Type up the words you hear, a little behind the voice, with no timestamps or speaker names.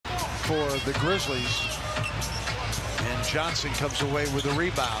for the Grizzlies. And Johnson comes away with a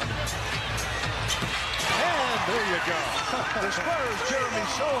rebound. And there you go. The Spurs, Jeremy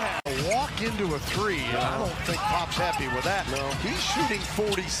Sochan, walk into a three. And I don't think Pop's happy with that. No. He's shooting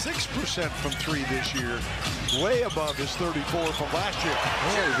 46% from three this year, way above his 34 from last year.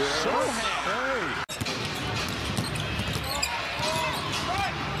 Sochan. Hey.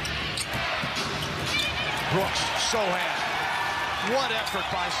 Brooks, Sochan. What effort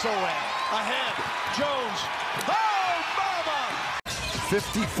by Sochan. Ahead, Jones. Oh, mama!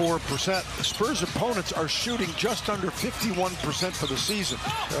 54%. The Spurs opponents are shooting just under 51% for the season.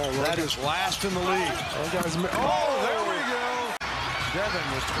 That is last in the league. Oh, there we go. Devin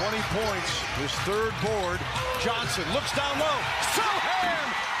with 20 points, his third board. Johnson looks down low. Sochan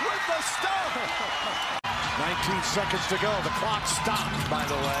with the stop. 19 seconds to go. The clock stopped, by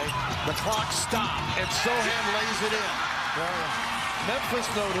the way. The clock stopped, and Sochan lays it in. Memphis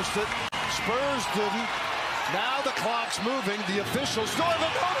noticed it. Spurs didn't. Now the clock's moving. The officials still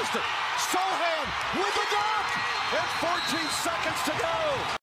haven't noticed it. Sochan with the dunk, and 14 seconds to go.